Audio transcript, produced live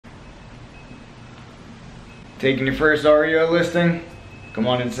Taking your first REO listing? Come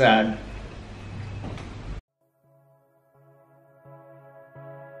on inside.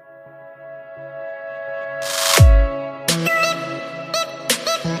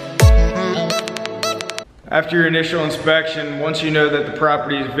 After your initial inspection, once you know that the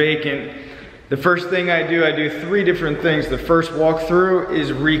property is vacant, the first thing I do 3 different things. The first walkthrough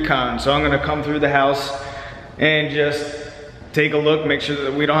is Recon. So I'm gonna come through the house and just take a look, make sure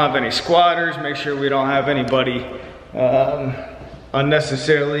that we don't have any squatters, make sure we don't have anybody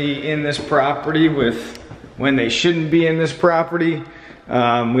unnecessarily in this property when they shouldn't be in this property.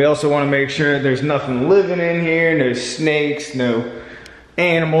 We also wanna make sure there's nothing living in here, no snakes, no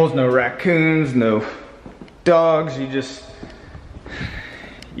animals, no raccoons, no dogs. You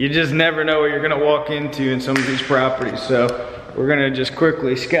just never know what you're gonna walk into in some of these properties. So we're gonna just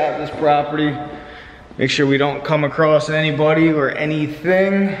quickly scout this property, make sure we don't come across anybody or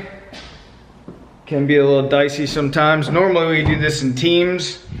anything. Can be a little dicey sometimes. Normally we do this in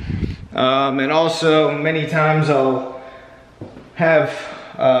teams. And also many times I'll have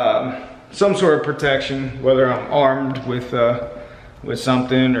some sort of protection, whether I'm armed with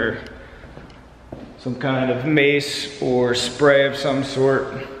something or some kind of mace or spray of some sort.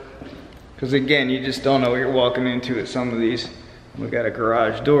 Because again, you just don't know what you're walking into at some of these. We got a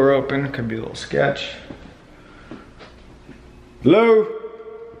garage door open, could be a little sketch. Hello?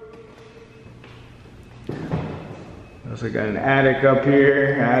 Also got an attic up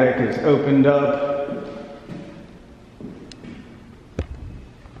here. Attic is opened up.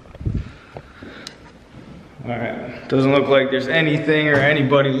 Alright, doesn't look like there's anything or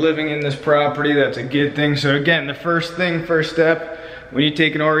anybody living in this property. That's a good thing. So again, the first step when you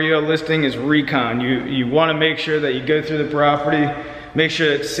take an REO listing is Recon. You want to make sure that you go through the property, make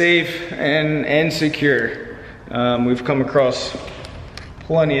sure it's safe and secure. We've come across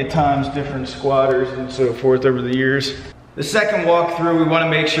plenty of times different squatters and so forth over the years. The second walkthrough, we want to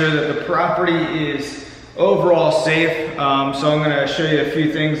make sure that the property is overall safe. So I'm going to show you a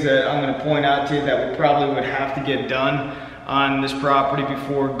few things that I'm going to point out to you that we probably would have to get done on this property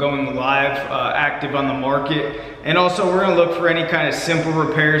before going live, active on the market. And also we're going to look for any kind of simple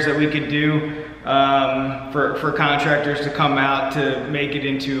repairs that we could do for contractors to come out to make it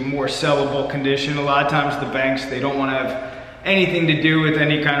into a more sellable condition. A lot of times the banks, they don't want to have anything to do with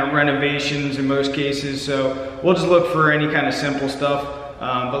any kind of renovations in most cases. So we'll just look for any kind of simple stuff.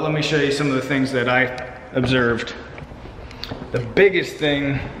 But let me show you some of the things that I observed. The biggest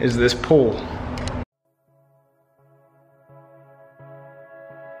thing is this pool.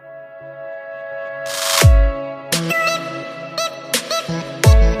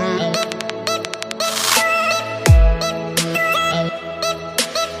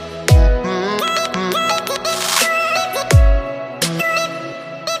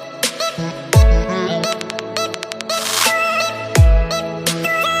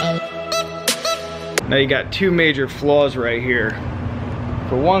 Now you got 2 major flaws right here.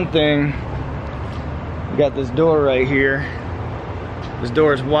 For one thing, you got this door right here. This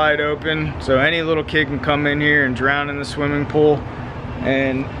door is wide open, so any little kid can come in here and drown in the swimming pool.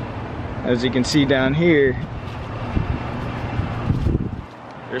 And as you can see down here,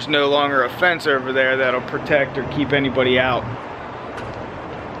 there's no longer a fence over there that'll protect or keep anybody out.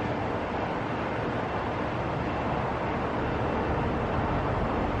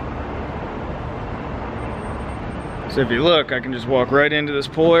 So if you look, I can just walk right into this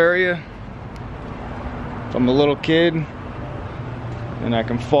pool area. If I'm a little kid, and I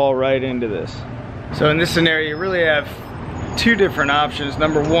can fall right into this. So in this scenario, you really have 2 different options.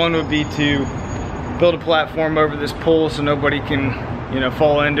 Number 1 would be to build a platform over this pool so nobody can,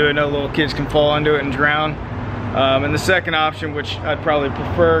 fall into it. No little kids can fall into it and drown. And the second option, which I'd probably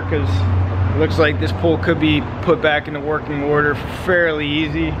prefer, because it looks like this pool could be put back into working order fairly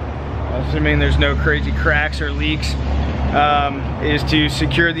easy, assuming there's no crazy cracks or leaks, is to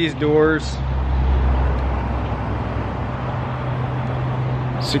secure these doors,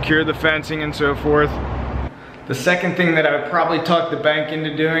 secure the fencing and so forth. The second thing that I would probably talk the bank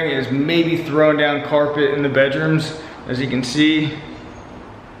into doing is maybe throwing down carpet in the bedrooms. As you can see,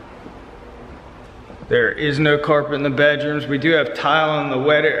 there is no carpet in the bedrooms. We do have tile in the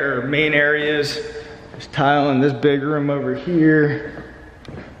wet or main areas. There's tile in this big room over here.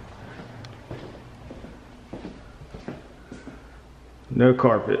 No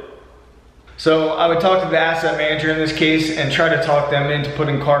carpet. So I would talk to the asset manager in this case and try to talk them into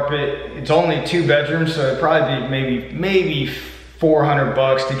putting carpet. It's only 2 bedrooms, so it'd probably be maybe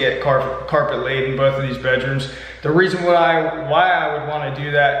 $400 to get carpet laid in both of these bedrooms. The reason why I would want to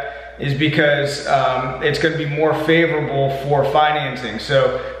do that is because it's going to be more favorable for financing.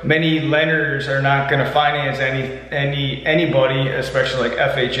 So many lenders are not going to finance anybody, especially like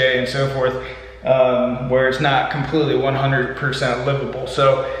FHA and so forth, where it's not completely 100% livable.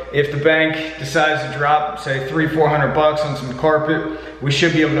 So if the bank decides to drop, say, $300-400 on some carpet, we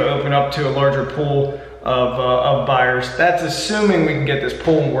should be able to open up to a larger pool of buyers. That's assuming we can get this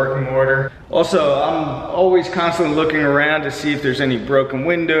pool in working order. Also, I'm always constantly looking around to see if there's any broken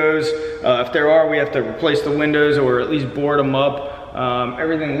windows. If there are, we have to replace the windows or at least board them up.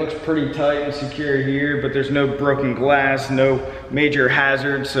 Everything looks pretty tight and secure here, but there's no broken glass, no major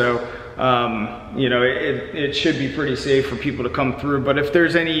hazards. So you know, it should be pretty safe for people to come through. But if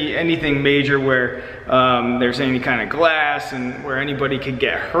there's anything major where there's any kind of glass and where anybody could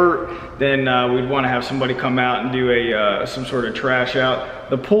get hurt, then we'd want to have somebody come out and do some sort of trash out.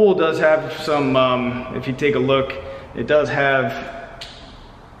 The pool does have some, if you take a look, it does have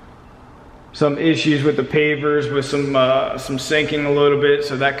some issues with the pavers, with some sinking a little bit,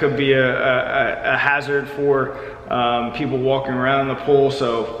 so that could be a hazard for people walking around the pool.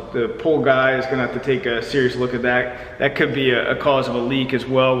 So the pool guy is gonna have to take a serious look at that. That could be a cause of a leak as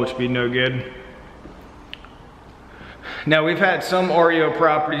well, which would be no good. Now, we've had some REO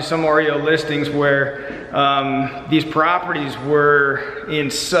properties, some REO listings where these properties were in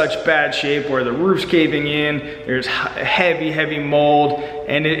such bad shape where the roof's caving in, there's heavy mold,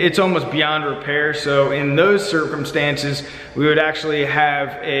 and it's almost beyond repair. So in those circumstances, we would actually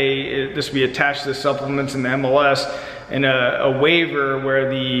have this would be attached to the supplements in the MLS, and a waiver where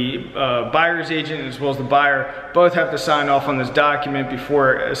the buyer's agent as well as the buyer both have to sign off on this document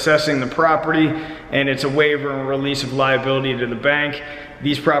before assessing the property, and it's a waiver and release of liability to the bank.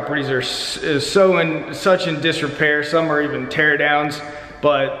 These properties are such in disrepair, some are even tear downs,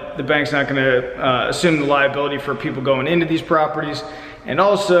 but the bank's not going to assume the liability for people going into these properties. And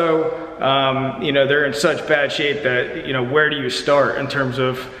also, you know, they're in such bad shape that, you know, where do you start in terms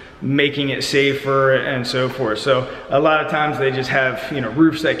of making it safer and so forth. So a lot of times they just have, you know,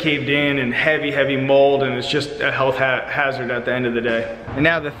 roofs that caved in and heavy mold, and it's just a health hazard at the end of the day. And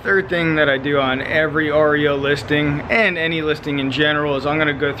now the third thing that I do on every REO listing and any listing in general is I'm going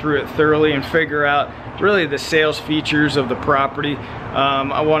to go through it thoroughly and figure out really the sales features of the property.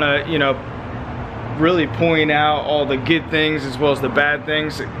 I want to, you know, really point out all the good things as well as the bad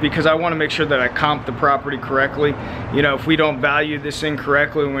things, because I want to make sure that I comp the property correctly. You know, if we don't value this thing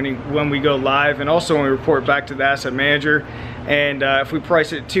correctly when we go live, and also when we report back to the asset manager, and if we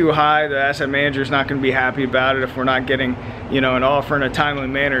price it too high, the asset manager is not going to be happy about it if we're not getting, you know, an offer in a timely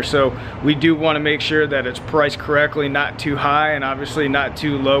manner. So we do want to make sure that it's priced correctly, not too high and obviously not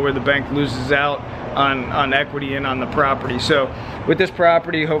too low where the bank loses out on equity and on the property. So with this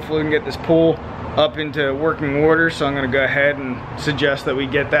property, hopefully we can get this pool up into working order. So I'm going to go ahead and suggest that we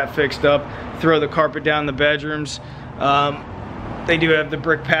get that fixed up, throw the carpet down the bedrooms. They do have the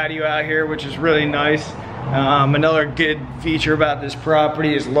brick patio out here, which is really nice. Another good feature about this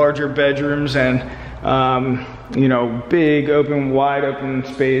property is larger bedrooms and you know, big open, wide open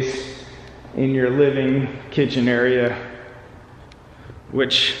space in your living kitchen area,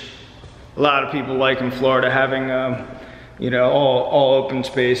 which a lot of people like in Florida, having you know, all open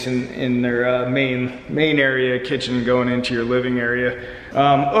space in their main area, kitchen going into your living area.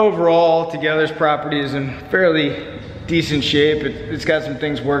 Overall, together, this property is in fairly decent shape. It's got some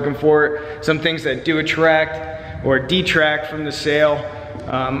things working for it, some things that do attract or detract from the sale.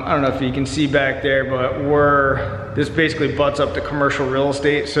 I don't know if you can see back there, but this basically butts up to commercial real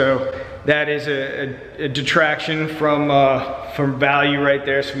estate, so that is a detraction from value right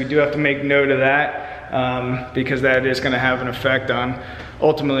there. So we do have to make note of that. Because that is going to have an effect on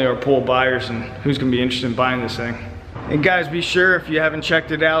ultimately our pool buyers and who's going to be interested in buying this thing. And guys, be sure, if you haven't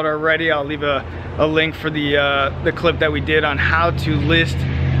checked it out already, I'll leave a link for the clip that we did on how to list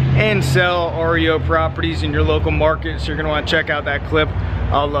and sell REO properties in your local market. So you're going to want to check out that clip.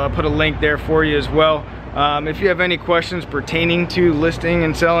 I'll put a link there for you as well. If you have any questions pertaining to listing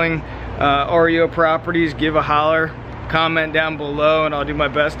and selling REO properties, give a holler, comment down below, and I'll do my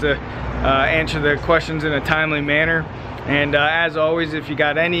best to answer the questions in a timely manner. And as always, if you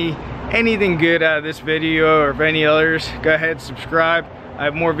got anything good out of this video or of any others, go ahead, subscribe. I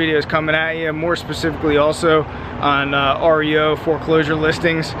have more videos coming at you, more specifically also on REO foreclosure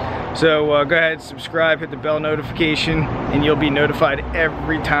listings. So go ahead, subscribe, hit the bell notification, and you'll be notified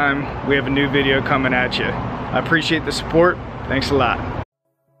every time we have a new video coming at you. I appreciate the support. Thanks a lot.